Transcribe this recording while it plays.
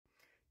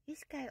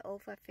This guy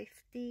over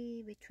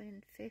 50,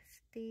 between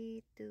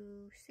 50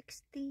 to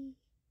 60.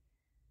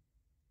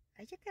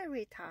 I just got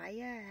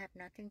retire, I have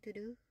nothing to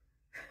do.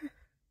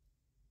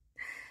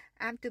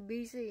 I'm too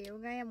busy,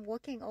 okay? I'm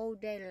working all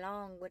day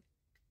long with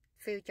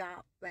few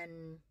jobs,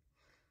 and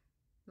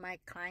my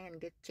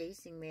client get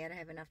chasing me. I don't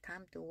have enough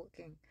time to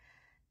working.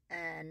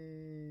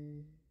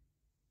 And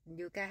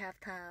you guys have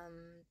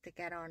time to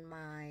get on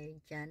my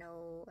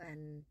channel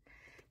and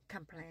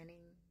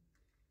complaining.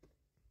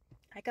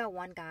 I got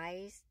one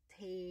guy,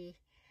 he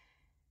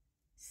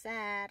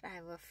said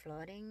I was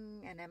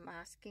flirting, and I'm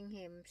asking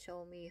him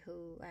show me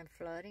who I'm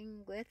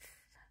flirting with,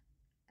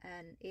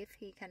 and if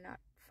he cannot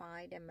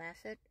find a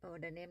message or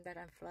the name that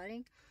I'm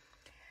flirting,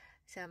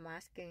 so I'm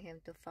asking him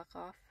to fuck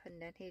off,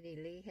 and then he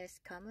delete his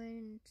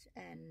comments.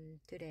 And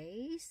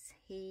today's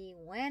he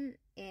went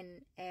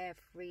in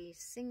every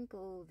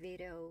single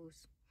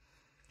videos,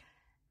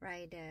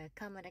 right,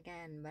 comment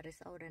again, but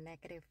it's all the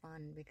negative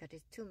one because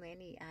it's too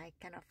many. I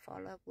cannot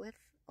follow up with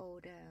all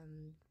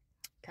the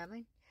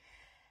comment.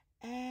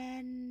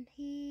 And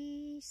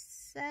he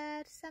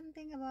said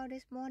something about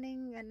this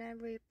morning, and I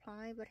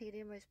replied, but he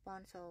didn't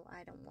respond. So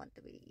I don't want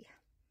to be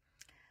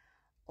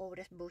all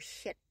this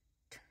bullshit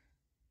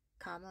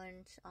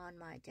comments on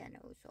my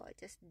channel, so I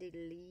just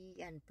delete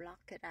and block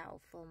it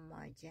out from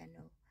my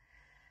channel.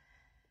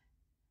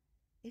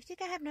 If you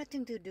guys have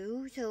nothing to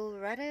do, so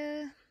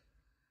rather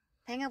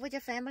hang out with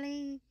your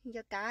family,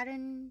 your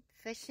garden,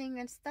 fishing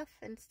and stuff,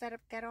 instead of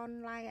get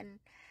online and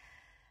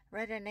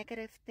write a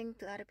negative thing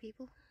to other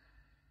people.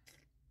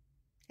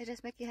 It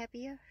just make you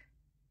happier.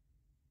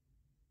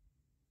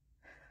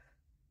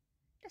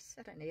 Just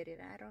such an idiot.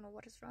 I don't know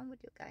what is wrong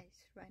with you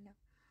guys right now.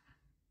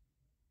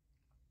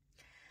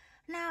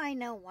 Now I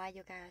know why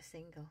you guys are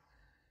single.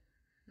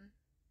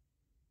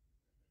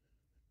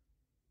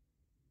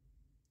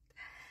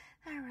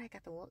 Alright,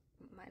 got to work.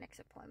 My next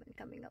appointment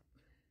coming up.